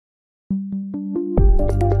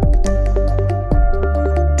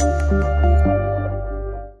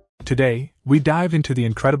Today, we dive into the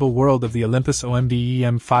incredible world of the Olympus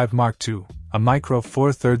E-M5 Mark II, a micro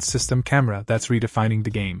Four Thirds system camera that's redefining the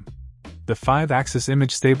game. The 5-axis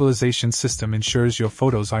image stabilization system ensures your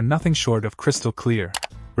photos are nothing short of crystal clear,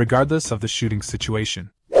 regardless of the shooting situation.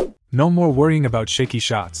 No more worrying about shaky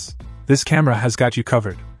shots. This camera has got you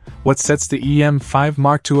covered. What sets the E-M5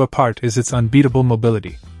 Mark II apart is its unbeatable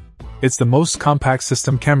mobility. It's the most compact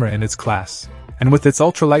system camera in its class, and with its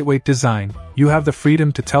ultra-lightweight design, you have the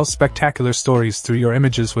freedom to tell spectacular stories through your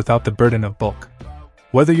images without the burden of bulk.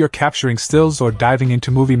 Whether you're capturing stills or diving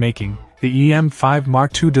into movie making, the E-M5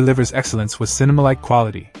 Mark II delivers excellence with cinema-like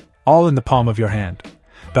quality, all in the palm of your hand.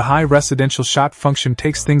 The high residential shot function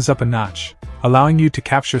takes things up a notch, allowing you to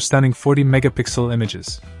capture stunning 40-megapixel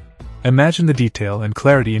images. Imagine the detail and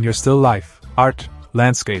clarity in your still life, art,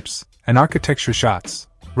 landscapes, and architecture shots,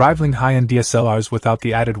 rivaling high-end DSLRs without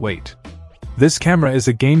the added weight. This camera is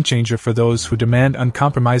a game-changer for those who demand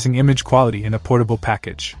uncompromising image quality in a portable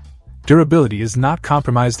package. Durability is not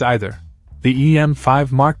compromised either. The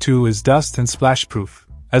E-M5 Mark II is dust and splash-proof,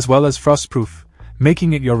 as well as frost-proof,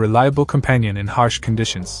 making it your reliable companion in harsh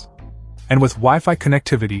conditions. And with Wi-Fi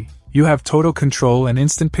connectivity, you have total control and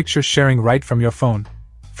instant picture sharing right from your phone.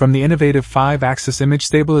 From the innovative 5-axis image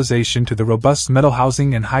stabilization to the robust metal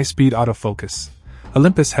housing and high-speed autofocus,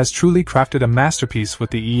 Olympus has truly crafted a masterpiece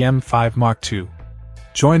with the E-M5 Mark II.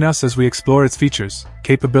 Join us as we explore its features,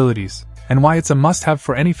 capabilities, and why it's a must-have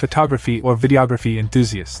for any photography or videography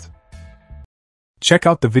enthusiast. Check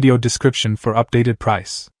out the video description for updated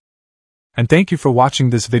price. And thank you for watching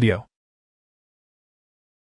this video.